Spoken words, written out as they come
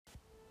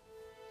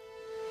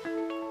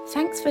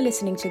Thanks for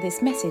listening to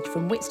this message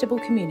from Whitstable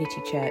Community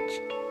Church.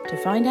 To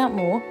find out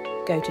more,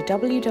 go to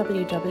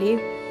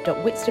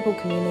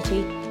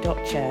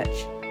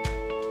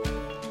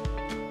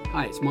www.whitstablecommunity.church.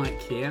 Hi, it's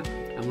Mike here,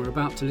 and we're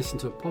about to listen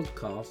to a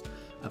podcast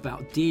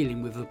about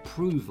dealing with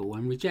approval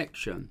and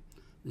rejection.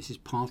 This is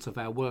part of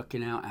our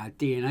working out our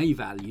DNA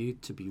value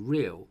to be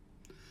real.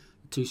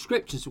 The two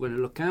scriptures we're going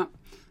to look at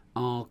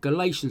are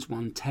Galatians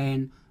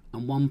 1:10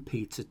 and 1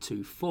 Peter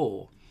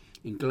 2:4.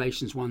 In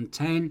Galatians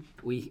 1:10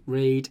 we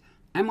read,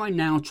 "Am I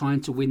now trying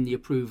to win the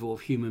approval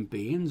of human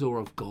beings or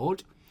of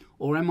God?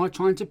 Or am I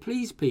trying to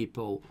please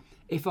people?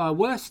 If I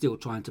were still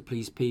trying to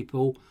please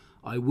people,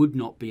 I would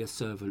not be a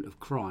servant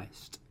of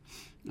Christ."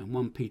 And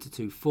 1 Peter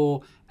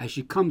 2:4, "As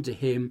you come to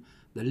him,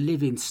 the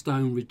living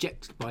stone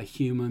rejected by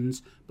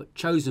humans, but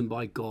chosen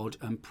by God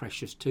and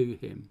precious to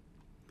him."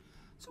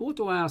 So what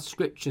do our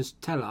scriptures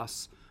tell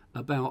us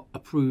about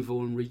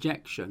approval and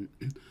rejection?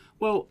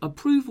 Well,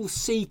 approval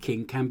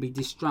seeking can be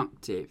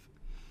destructive.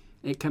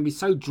 It can be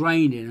so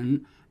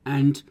draining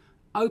and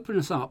open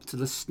us up to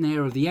the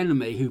snare of the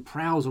enemy who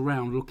prowls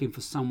around looking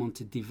for someone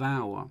to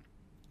devour.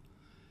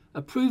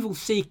 Approval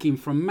seeking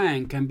from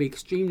man can be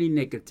extremely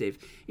negative.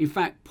 In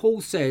fact, Paul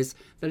says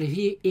that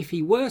if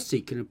he were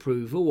seeking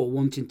approval or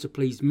wanting to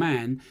please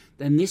man,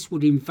 then this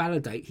would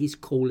invalidate his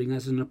calling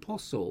as an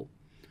apostle.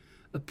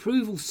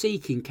 Approval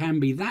seeking can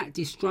be that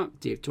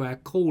destructive to our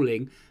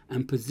calling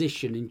and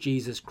position in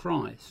Jesus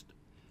Christ.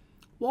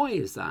 Why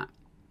is that?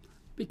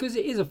 Because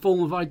it is a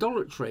form of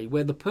idolatry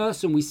where the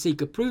person we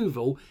seek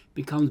approval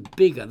becomes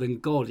bigger than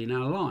God in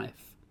our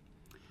life.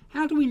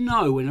 How do we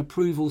know when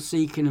approval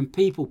seeking and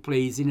people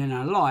pleasing in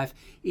our life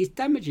is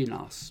damaging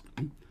us?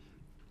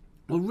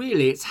 Well,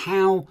 really, it's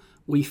how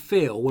we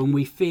feel when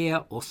we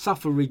fear or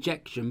suffer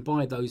rejection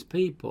by those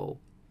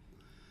people.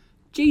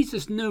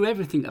 Jesus knew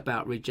everything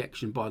about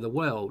rejection by the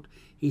world.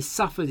 He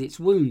suffered its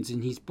wounds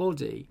in his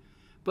body.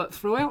 But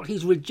throughout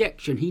his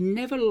rejection, he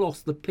never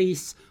lost the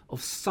peace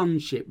of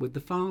sonship with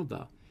the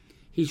Father.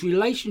 His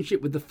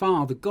relationship with the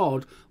Father,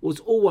 God, was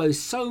always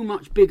so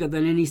much bigger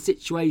than any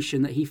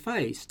situation that he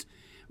faced.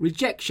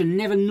 Rejection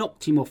never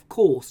knocked him off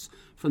course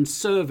from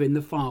serving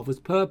the Father's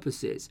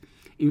purposes.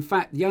 In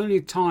fact, the only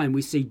time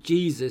we see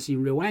Jesus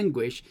in real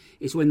anguish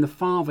is when the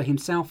Father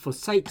himself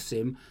forsakes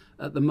him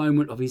at the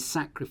moment of his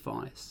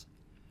sacrifice.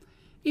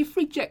 If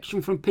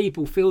rejection from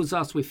people fills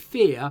us with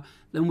fear,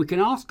 then we can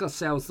ask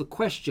ourselves the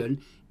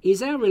question,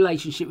 is our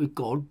relationship with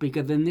God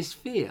bigger than this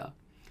fear?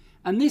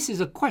 And this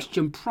is a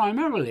question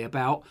primarily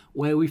about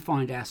where we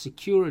find our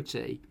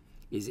security.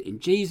 Is it in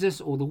Jesus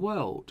or the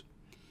world?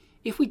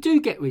 If we do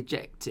get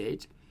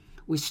rejected,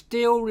 we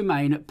still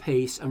remain at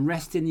peace and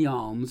rest in the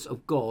arms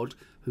of God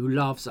who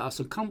loves us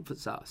and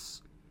comforts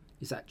us.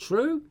 Is that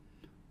true?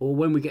 Or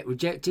when we get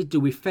rejected, do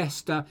we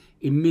fester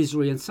in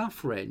misery and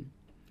suffering?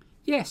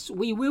 Yes,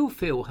 we will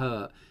feel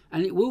hurt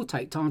and it will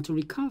take time to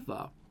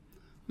recover.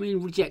 I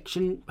mean,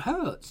 rejection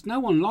hurts. No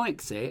one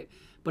likes it,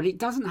 but it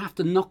doesn't have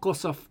to knock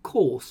us off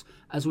course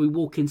as we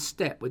walk in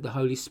step with the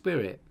Holy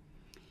Spirit.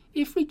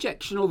 If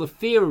rejection or the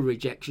fear of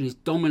rejection is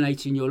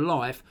dominating your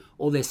life,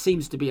 or there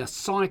seems to be a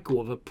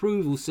cycle of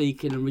approval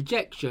seeking and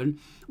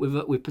rejection with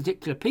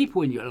particular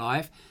people in your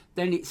life,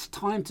 then it's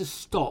time to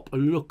stop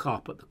and look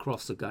up at the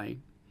cross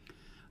again.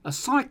 A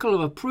cycle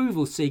of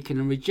approval seeking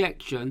and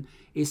rejection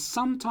is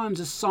sometimes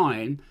a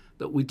sign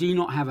that we do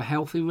not have a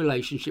healthy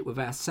relationship with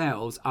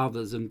ourselves,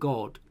 others and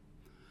God.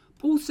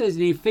 Paul says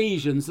in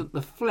Ephesians that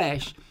the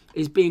flesh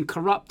is being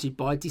corrupted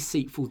by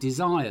deceitful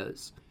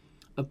desires.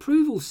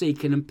 Approval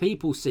seeking and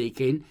people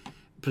seeking,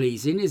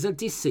 pleasing, is a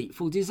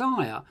deceitful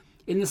desire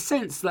in the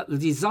sense that the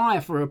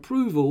desire for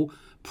approval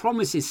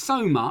promises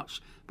so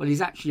much but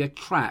is actually a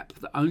trap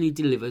that only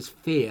delivers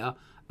fear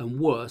and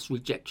worse,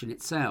 rejection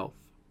itself.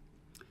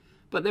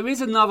 But there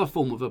is another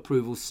form of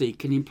approval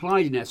seeking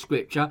implied in our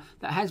scripture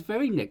that has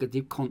very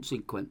negative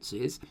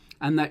consequences,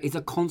 and that is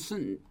a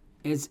constant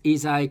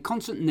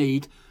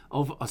need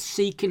of a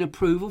seeking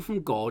approval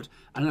from God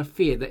and a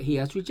fear that he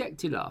has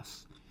rejected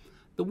us.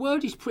 The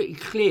word is pretty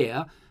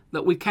clear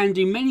that we can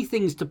do many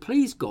things to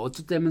please God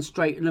to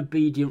demonstrate an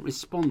obedient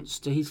response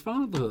to his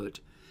fatherhood.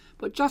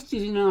 But just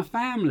as in our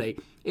family,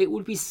 it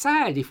would be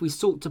sad if we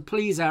sought to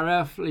please our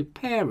earthly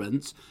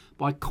parents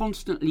by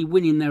constantly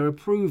winning their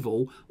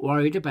approval,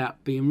 worried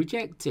about being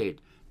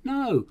rejected.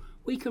 No,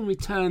 we can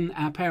return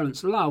our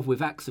parents' love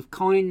with acts of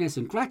kindness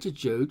and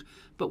gratitude,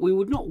 but we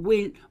will not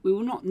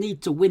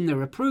need to win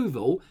their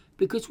approval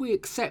because we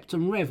accept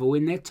and revel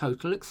in their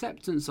total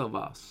acceptance of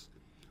us.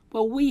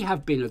 Well, we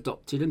have been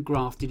adopted and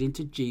grafted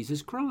into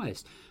Jesus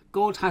Christ.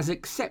 God has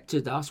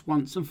accepted us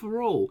once and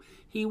for all.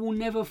 He will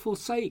never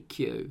forsake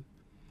you.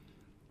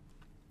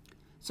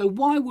 So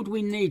why would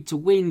we need to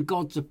win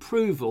God's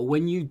approval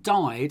when you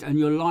died and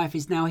your life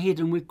is now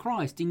hidden with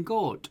Christ in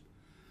God?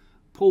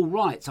 Paul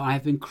writes, "I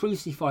have been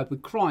crucified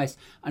with Christ,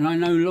 and I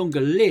no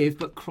longer live,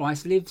 but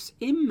Christ lives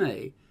in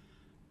me."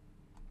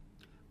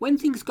 When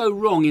things go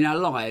wrong in our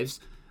lives,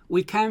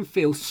 We can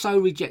feel so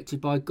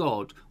rejected by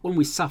God when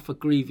we suffer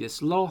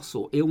grievous loss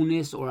or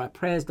illness, or our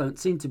prayers don't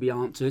seem to be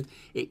answered.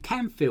 It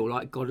can feel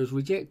like God has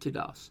rejected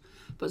us.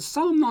 But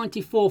Psalm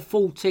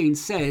 94:14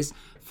 says,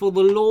 "For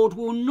the Lord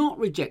will not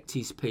reject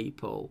his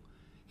people.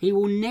 He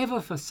will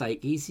never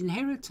forsake his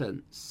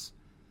inheritance."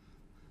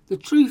 The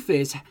truth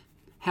is,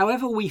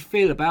 however we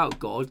feel about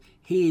God,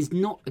 he is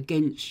not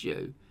against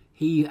you.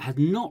 He has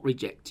not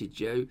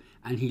rejected you,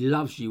 and he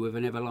loves you with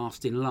an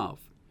everlasting love.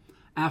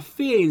 Our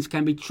feelings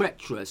can be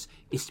treacherous,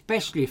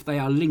 especially if they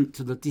are linked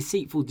to the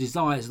deceitful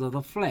desires of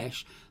the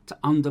flesh to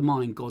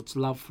undermine God's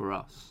love for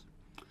us.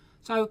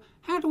 So,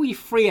 how do we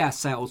free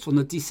ourselves from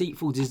the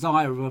deceitful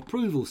desire of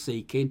approval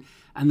seeking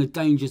and the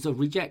dangers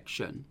of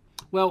rejection?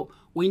 Well,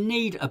 we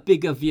need a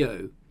bigger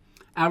view.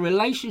 Our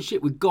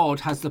relationship with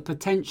God has the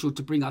potential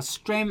to bring us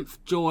strength,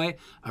 joy,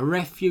 a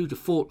refuge, a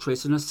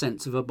fortress, and a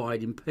sense of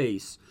abiding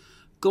peace.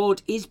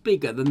 God is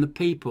bigger than the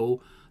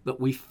people that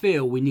we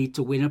feel we need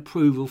to win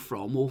approval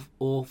from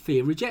or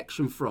fear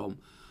rejection from.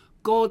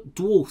 God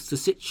dwarfs the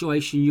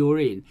situation you're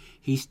in.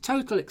 His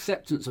total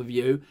acceptance of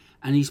you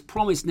and his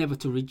promise never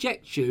to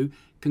reject you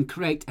can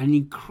create an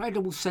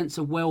incredible sense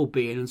of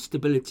well-being and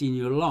stability in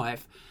your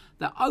life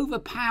that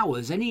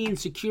overpowers any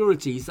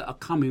insecurities that are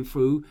coming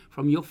through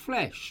from your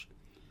flesh.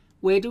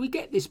 Where do we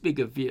get this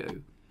bigger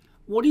view?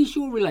 What is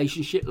your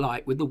relationship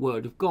like with the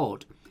Word of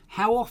God?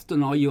 How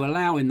often are you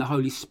allowing the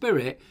Holy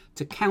Spirit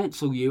to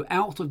counsel you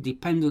out of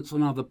dependence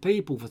on other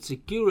people for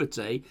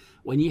security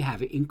when you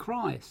have it in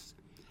Christ?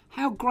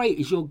 How great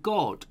is your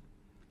God?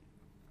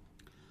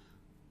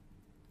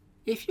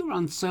 If you're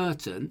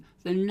uncertain,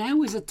 then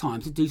now is the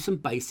time to do some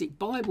basic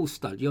Bible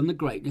study on the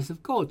greatness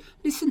of God.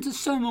 Listen to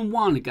Sermon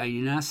 1 again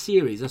in our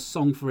series, A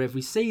Song for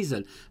Every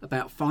Season,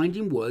 about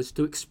finding words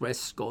to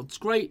express God's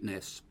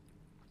greatness.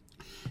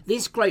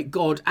 This great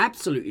God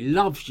absolutely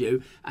loves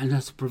you and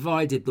has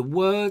provided the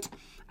Word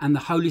and the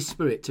Holy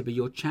Spirit to be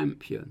your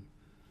champion.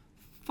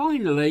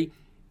 Finally,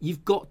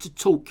 you've got to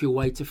talk your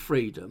way to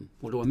freedom.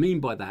 What do I mean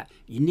by that?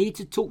 You need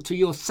to talk to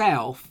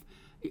yourself.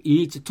 You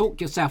need to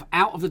talk yourself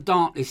out of the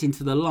darkness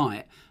into the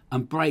light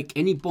and break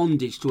any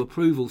bondage to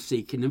approval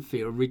seeking and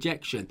fear of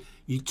rejection.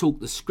 You talk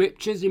the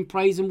scriptures in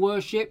praise and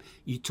worship.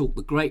 You talk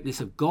the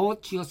greatness of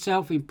God to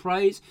yourself in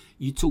praise.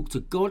 You talk to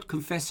God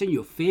confessing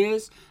your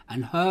fears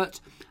and hurt,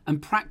 and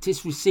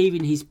practice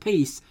receiving his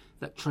peace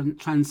that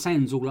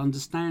transcends all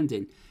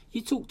understanding.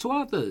 You talk to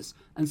others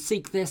and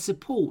seek their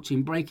support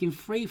in breaking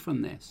free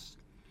from this.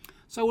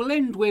 So we'll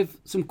end with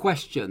some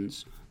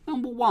questions.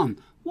 Number 1,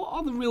 what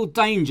are the real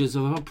dangers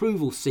of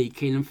approval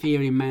seeking and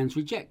fearing man's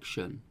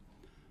rejection?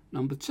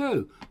 Number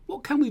 2,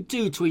 what can we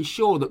do to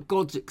ensure that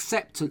God's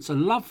acceptance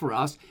and love for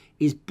us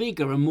is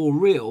bigger and more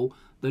real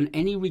than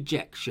any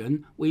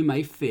rejection we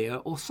may fear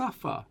or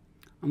suffer?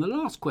 And the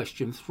last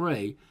question,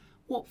 3,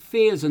 what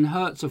fears and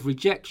hurts of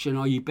rejection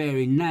are you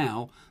bearing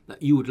now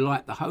that you would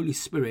like the Holy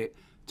Spirit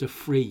to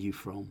free you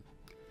from?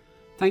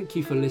 Thank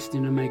you for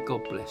listening, and may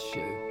God bless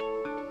you.